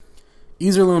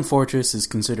Iserlohn Fortress is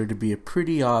considered to be a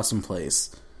pretty awesome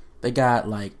place. They got,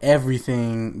 like,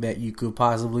 everything that you could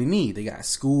possibly need. They got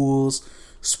schools,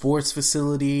 sports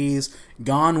facilities.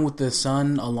 Gone with the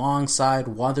Sun alongside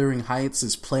Wuthering Heights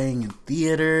is playing in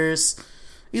theaters.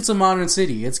 It's a modern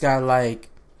city. It's got, like,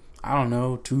 I don't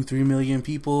know, 2-3 million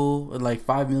people, like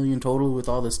 5 million total with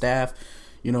all the staff,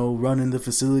 you know, running the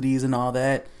facilities and all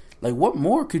that. Like, what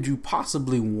more could you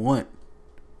possibly want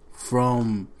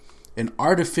from an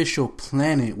artificial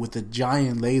planet with a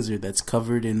giant laser that's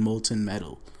covered in molten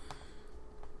metal?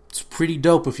 It's pretty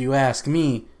dope if you ask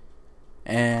me.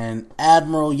 And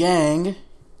Admiral Yang,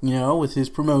 you know, with his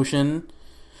promotion,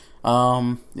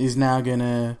 is now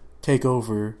gonna take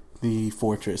over the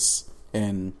fortress,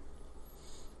 and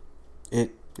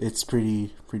it's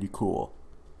pretty cool.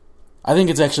 I think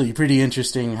it's actually pretty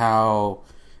interesting how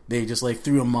they just, like,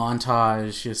 through a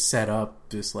montage just set up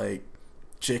this, like,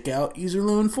 check out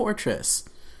Iserlohn Fortress.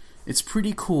 It's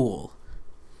pretty cool.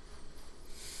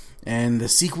 And the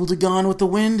sequel to Gone with the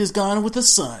Wind is Gone with the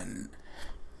Sun.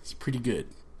 It's pretty good.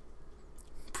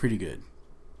 Pretty good.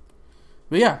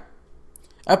 But yeah,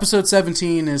 episode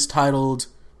 17 is titled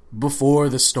Before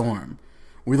the Storm.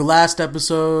 Where the last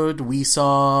episode we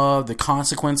saw the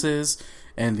consequences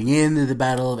and the end of the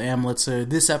Battle of Amlitzer.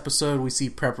 This episode we see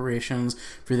preparations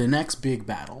for the next big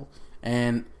battle.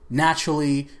 And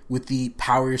naturally, with the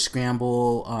power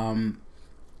scramble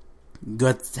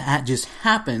that just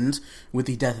happened with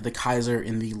the death of the Kaiser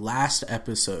in the last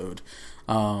episode,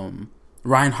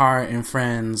 Reinhardt and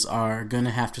friends are going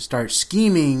to have to start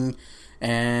scheming,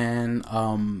 and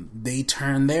they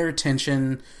turn their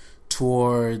attention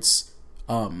towards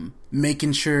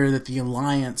making sure that the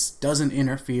Alliance doesn't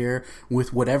interfere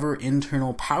with whatever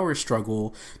internal power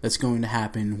struggle that's going to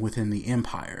happen within the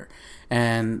Empire.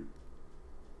 And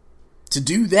to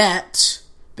do that,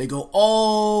 they go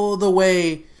all the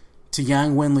way to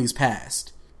Yang Wenli's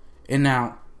past. And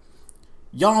now,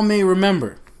 y'all may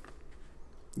remember,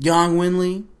 Yang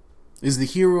Wenli is the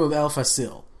hero of El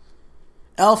Fasil.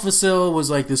 El Fasil was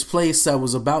like this place that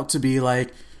was about to be,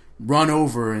 like, run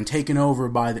over and taken over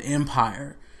by the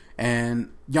Empire. And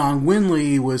Yang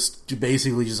Wenli was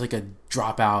basically just like a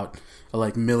dropout of,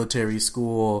 like, military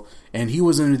school. And he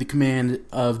was under the command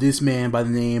of this man by the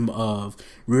name of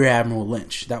Rear Admiral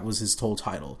Lynch. That was his whole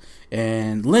title.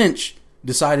 And Lynch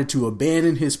decided to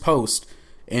abandon his post.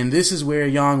 And this is where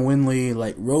Yang Wenli,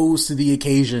 like, rose to the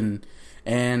occasion.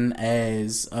 And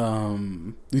as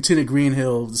Lieutenant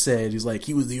Greenhill said, he's like,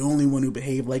 he was the only one who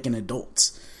behaved like an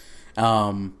adult.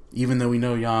 Even though we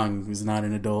know Yang was not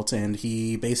an adult, and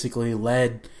he basically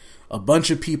led a bunch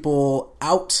of people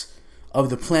out of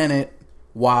the planet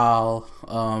while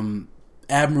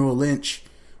Admiral Lynch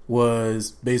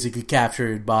was basically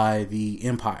captured by the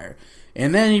Empire.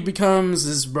 And then he becomes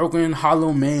this broken,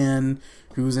 hollow man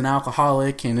who's an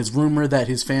alcoholic, and it's rumored that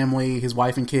his family, his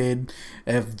wife and kid,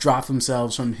 have dropped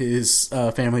themselves from his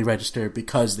family register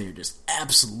because they're just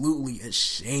absolutely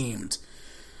ashamed.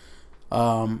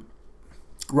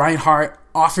 Reinhardt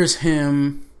offers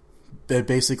him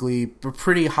basically a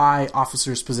pretty high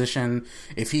officer's position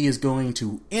if he is going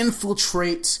to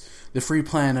infiltrate the Free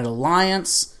Planet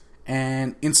Alliance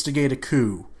and instigate a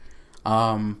coup.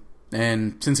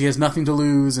 And since he has nothing to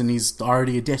lose and he's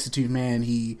already a destitute man,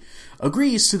 he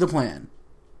agrees to the plan.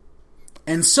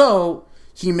 And so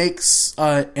he makes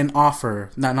an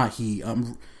offer.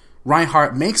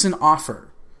 Reinhardt makes an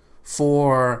offer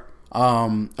for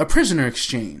a prisoner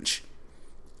exchange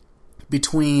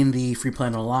between the Free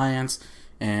Planet Alliance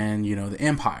and, you know, the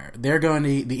Empire.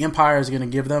 The Empire is going to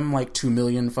give them like 2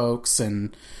 million folks,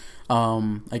 and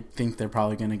I think they're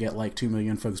probably going to get like 2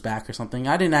 million folks back or something.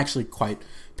 I didn't actually quite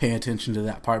pay attention to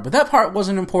that part, but that part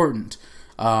wasn't important.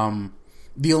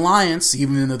 The Alliance,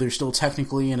 even though they're still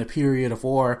technically in a period of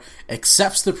war,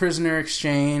 accepts the prisoner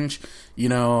exchange, you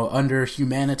know, under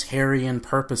humanitarian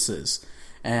purposes.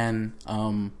 And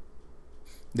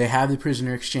they have the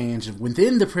prisoner exchange.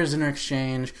 Within the prisoner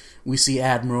exchange, we see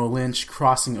Admiral Lynch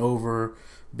crossing over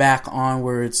back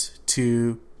onwards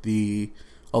to the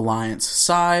Alliance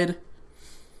side.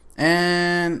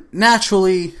 And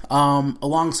naturally,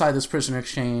 alongside this prisoner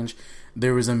exchange,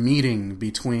 there was a meeting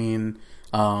between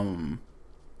not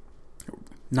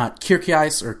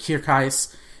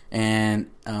Kirkais and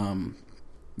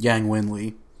Yang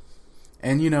Wenli.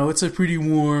 And, you know, it's a pretty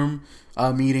warm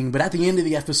meeting. But at the end of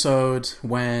the episode,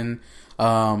 when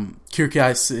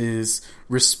Kirkais is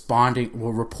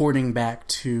reporting back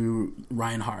to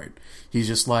Reinhardt, he's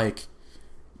just like,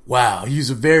 wow,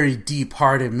 he's a very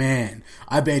deep-hearted man.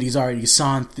 I bet he's already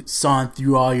sawn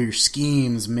through all your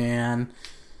schemes, man.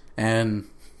 And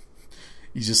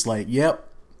he's just like, yep,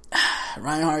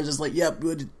 Reinhardt's just like, yep,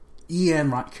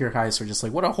 Ian Kierkeis are just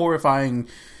like, what a horrifying,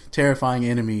 terrifying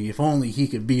enemy. If only he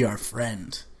could be our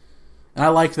friend. And I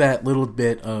like that little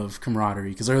bit of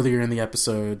camaraderie, because earlier in the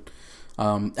episode,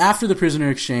 after the prisoner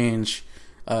exchange,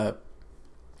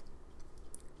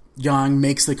 Yang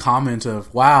makes the comment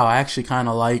of, wow, I actually kind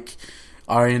of like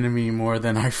our enemy more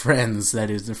than our friends. That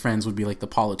is, the friends would be like the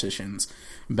politicians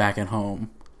back at home.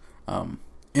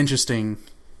 Interesting,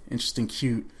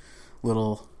 cute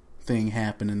little thing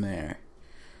happening there.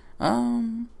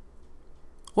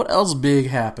 What else big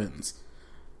happens?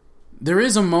 There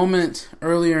is a moment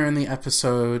earlier in the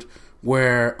episode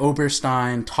where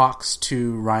Oberstein talks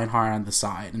to Reinhardt on the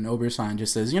side, and Oberstein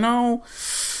just says,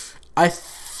 I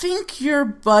think your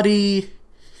buddy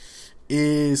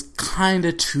is kind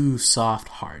of too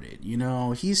soft-hearted. He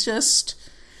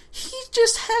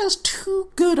just has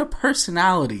too good a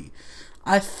personality.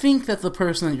 I think that the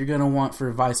person that you're going to want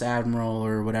for Vice Admiral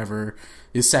or whatever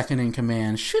is second in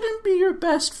command shouldn't be your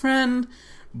best friend,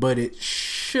 but it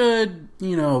should,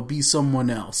 be someone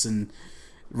else. And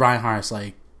Reinhardt's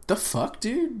like, the fuck,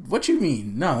 dude? What you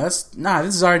mean? No, this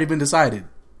has already been decided.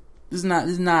 This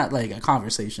is not like a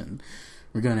conversation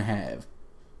we're going to have.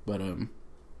 But,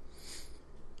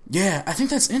 yeah, I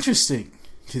think that's interesting.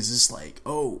 Because it's like,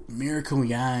 oh, Miracle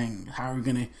Yang, how are we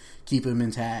going to keep him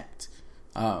intact?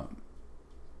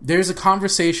 There's a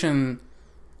conversation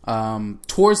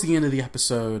towards the end of the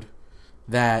episode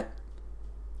that,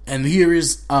 and here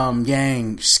is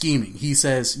Yang scheming.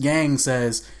 Yang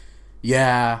says,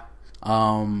 yeah,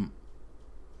 the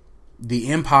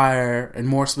Empire, and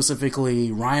more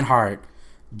specifically Reinhardt,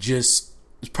 just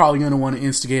is probably going to want to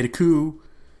instigate a coup,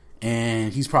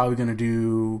 and he's probably going to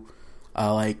do,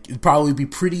 it'd probably be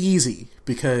pretty easy,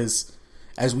 because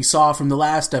as we saw from the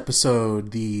last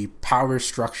episode, the power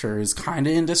structure is kind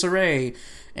of in disarray,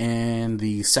 and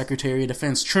the Secretary of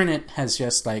Defense, Trinit, has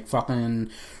just, fucking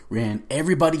ran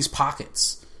everybody's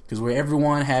pockets. Because where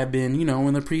everyone had been,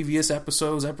 in the previous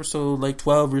episodes, episode,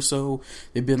 12 or so,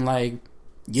 they've been like,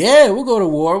 yeah, we'll go to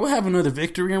war, we'll have another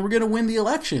victory, and we're going to win the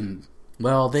election.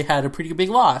 Well, they had a pretty big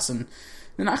loss, and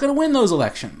they're not going to win those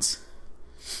elections.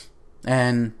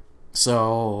 And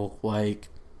so,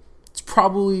 it's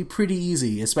probably pretty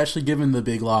easy, especially given the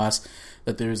big loss,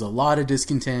 that there's a lot of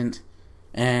discontent,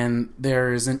 and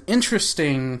there's an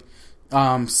interesting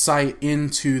sight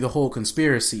into the whole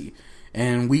conspiracy.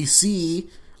 And we see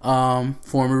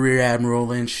former Rear Admiral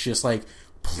Lynch just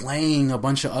playing a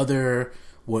bunch of other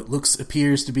what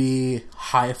appears to be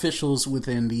high officials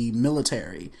within the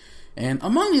military. And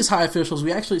among these high officials,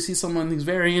 we actually see someone who's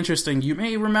very interesting. You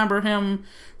may remember him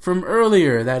from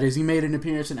earlier. That is, he made an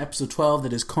appearance in episode 12.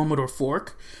 That is Commodore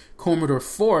Fork. Commodore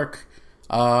Fork,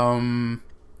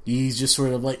 he's just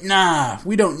sort of like, nah,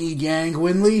 we don't need Yang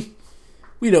Winley.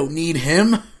 We don't need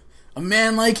him. A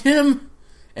man like him.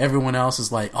 Everyone else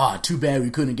is like, oh, too bad we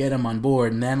couldn't get him on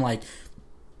board. And then,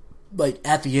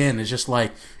 at the end, it's just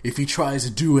if he tries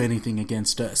to do anything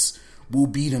against us, we'll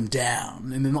beat him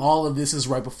down. And then all of this is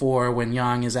right before when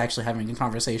Yang is actually having a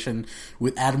conversation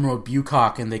with Admiral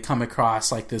Bucock, and they come across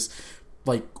this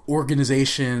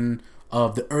organization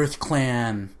of the Earth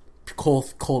Clan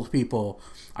cult people.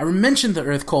 I mentioned the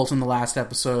Earth Cult in the last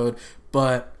episode,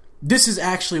 but this is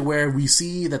actually where we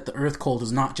see that the Earth Cult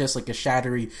is not just a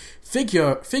shadowy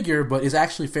figure, but is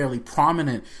actually fairly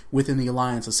prominent within the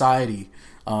Alliance Society.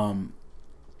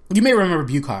 You may remember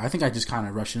Bucock. I think I just kind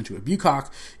of rushed into it.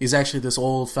 Bucock is actually this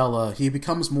old fella. He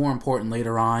becomes more important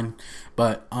later on,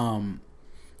 but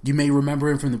you may remember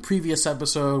him from the previous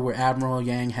episode where Admiral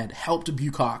Yang had helped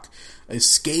Bucock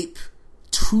escape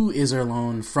to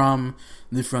Iserlohn from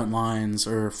the front lines,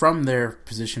 or from their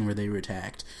position where they were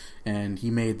attacked, and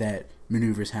he made that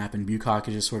maneuvers happen. Bucock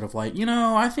is just sort of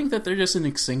I think that they're just an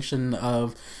extinction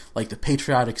of the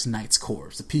Patriotic Knights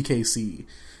Corps, the PKC,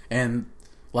 and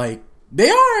they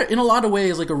are, in a lot of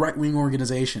ways, a right-wing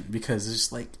organization, because it's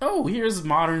just oh, here's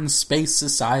modern space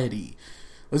society.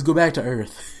 Let's go back to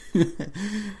Earth.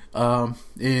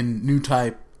 In new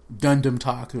type Gundam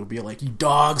talk, it'll be you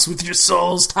dogs with your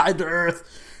souls tied to Earth.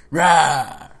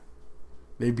 Rah!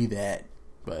 They'd be that.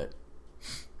 But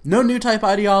no new type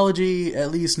ideology,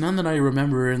 at least none that I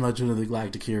remember in Legend of the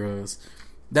Galactic Heroes.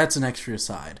 That's an extra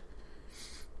aside.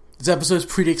 This episode's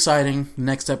pretty exciting.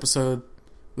 Next episode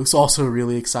looks also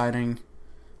really exciting.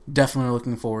 Definitely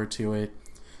looking forward to it.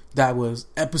 That was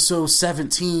episode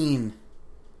 17,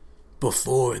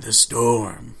 Before the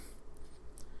Storm.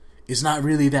 It's not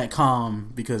really that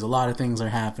calm because a lot of things are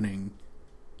happening.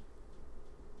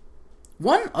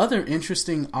 One other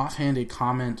interesting offhanded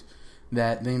comment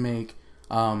that they make,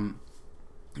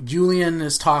 Julian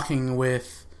is talking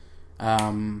with,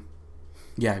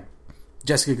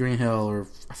 Jessica Greenhill, or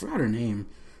I forgot her name.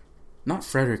 Not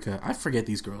Frederica. I forget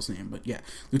these girls' name, but yeah,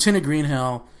 Lieutenant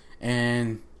Greenhill,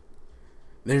 and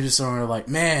they're just sort of like,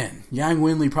 man, Yang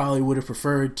Winley probably would have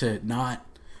preferred to not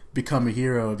become a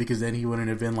hero because then he wouldn't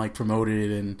have been like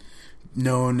promoted and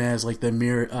known as like the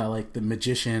like the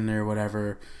magician or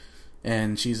whatever.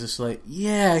 And she's just like,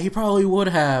 yeah, he probably would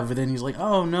have. And then he's like,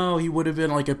 oh no, he would have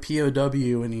been like a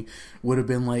POW and he would have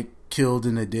been like killed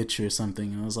in a ditch or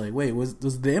something. And I was like, wait, was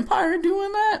the Empire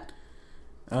doing that?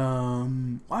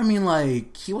 I mean,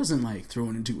 like, he wasn't like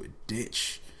thrown into a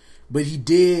ditch, but he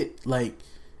did, like,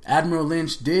 Admiral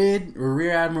Lynch did, or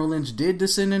Rear Admiral Lynch did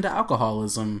descend into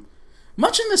alcoholism,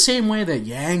 much in the same way that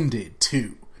Yang did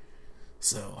too.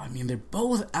 So, I mean, they're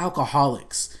both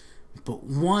alcoholics, but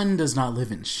one does not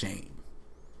live in shame.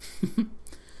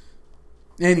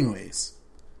 Anyways,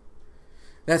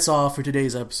 that's all for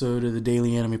today's episode of the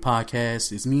Daily Anime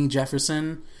Podcast. It's me,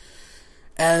 Jefferson.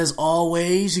 As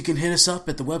always, you can hit us up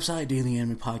at the website,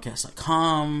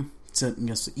 dailyanimetopodcast.com. Send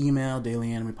us an email,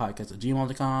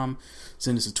 dailyanimetopodcast@gmail.com.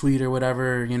 Send us a tweet or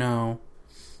whatever, you know.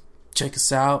 Check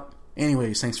us out.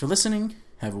 Anyways, thanks for listening.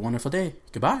 Have a wonderful day.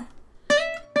 Goodbye.